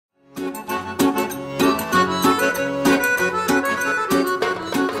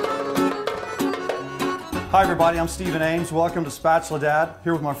Hi everybody, I'm Stephen Ames. Welcome to Spatula Dad,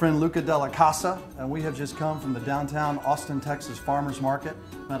 here with my friend Luca Della Casa, and we have just come from the downtown Austin, Texas farmers market.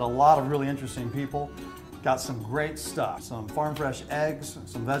 Met a lot of really interesting people. Got some great stuff, some farm fresh eggs,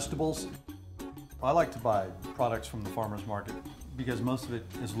 some vegetables. I like to buy products from the farmers market because most of it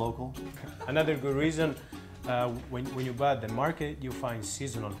is local. Another good reason, when you buy at the market, you find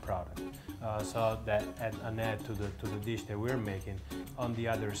seasonal product. So that add to the dish that we're making. On the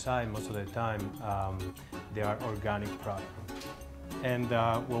other side, most of the time, they are organic product. And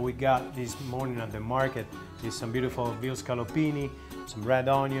what we got this morning at the market is some beautiful veal scallopini, some red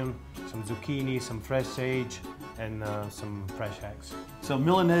onion, some zucchini, some fresh sage, and some fresh eggs. So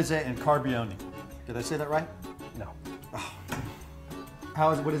Milanese and Carpione. Did I say that right? No. Oh.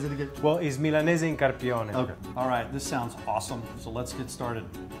 What is it again? Well, it's Milanese and Carpione. Okay. All right, this sounds awesome. So let's get started.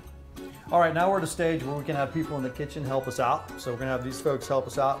 All right, now we're at a stage where we can have people in the kitchen help us out. So we're gonna have these folks help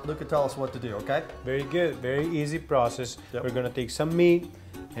us out. Luca, tell us what to do, okay? Very good, very easy process. Yep. We're gonna take some meat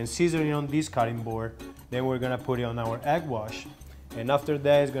and season it on this cutting board. Then we're gonna put it on our egg wash. And after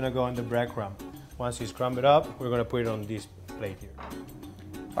that, it's gonna go on the breadcrumb. Once it's crumbed up, we're gonna put it on this plate here.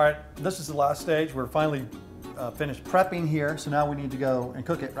 All right, this is the last stage. We're finally finished prepping here. So now we need to go and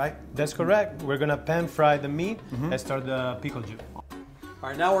cook it, right? That's correct. We're gonna pan fry the meat and start the pickle juice. All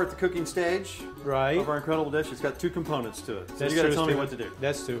right, now we're at the cooking stage Right. of our incredible dish. It's got two components to it. So That's you gotta true, tell me Steve. what to do.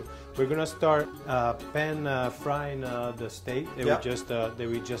 That's true. We're gonna start pan frying the steak that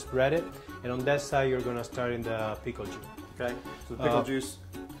we just breaded, it, and on that side you're gonna start in the pickle juice. Okay. So the pickle juice.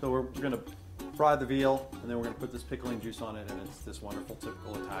 So we're gonna fry the veal, and then we're gonna put this pickling juice on it, and it's this wonderful,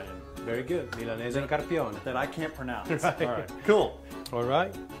 typical Italian. Very good. Milanese and Carpione. That I can't pronounce. Right. All right. Cool. All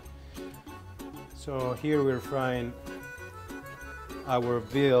right. So here we're frying our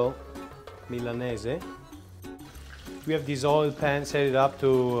veal Milanese. We have this oil pan set it up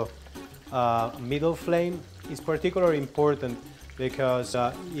to middle flame. It's particularly important because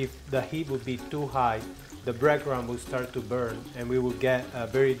if the heat would be too high, the breadcrumb will start to burn and we will get a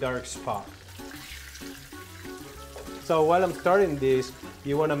very dark spot. So while I'm starting this,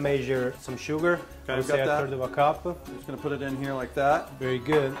 you want to measure some sugar. Okay, I would got say a that. third of a cup. I'm just gonna put it in here like that. Very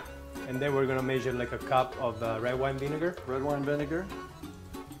good. And then we're gonna measure like a cup of red wine vinegar. Red wine vinegar.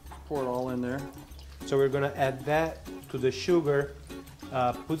 Pour it all in there. So we're gonna add that to the sugar,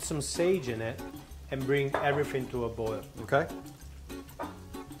 put some sage in it, and bring everything to a boil. Okay.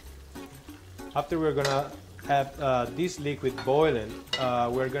 After we're gonna have this liquid boiling,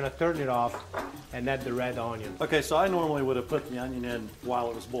 we're gonna turn it off and add the red onion. Okay, so I normally would have put the onion in while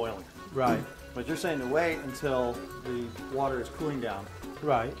it was boiling. Right. But you're saying to wait until the water is cooling down,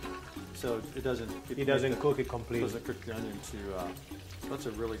 Right. so it doesn't. It doesn't cook it completely. Doesn't cook the onion to. That's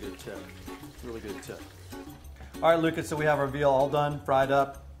a really good tip. Really good tip. All right, Lucas. So we have our veal all done, fried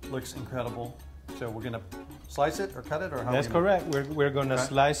up. Looks incredible. So we're gonna slice it or cut it, or how? That's correct. We're gonna Okay.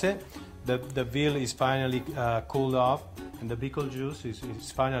 slice it. The veal is finally cooled off, and the pickle juice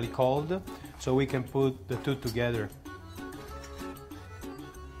is finally cold, so we can put the two together.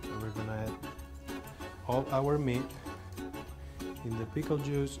 So we're gonna add all our meat in the pickle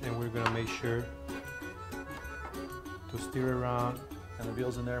juice, and we're gonna make sure to stir around. And the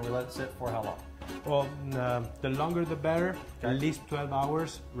veal's in there. And we let it sit for how long? Well, the longer the better. Okay. At least 12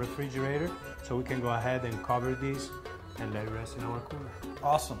 hours refrigerator, so we can go ahead and cover these and let it rest in our cooler.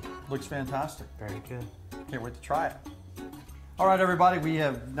 Awesome. Looks fantastic. Very good. Can't wait to try it. All right, everybody. We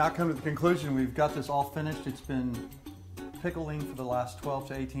have now come to the conclusion. We've got this all finished. It's been pickling for the last 12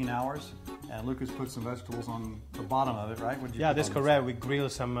 to 18 hours. And Lucas put some vegetables on the bottom of it, right? What did you Yeah, put that's on this? correct. We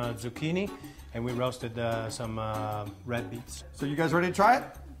grilled some zucchini and we roasted some red beets. So you guys ready to try it?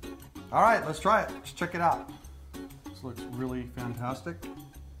 All right, let's try it. Let's check it out. This looks really fantastic.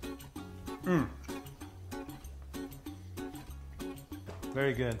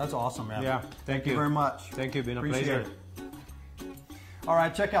 Very good. That's awesome, man. Yeah, Thank you very much. Thank you, been a Appreciate pleasure. it. All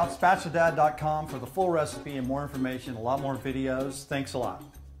right, check out spatuladad.com for the full recipe and more information, a lot more videos. Thanks a lot.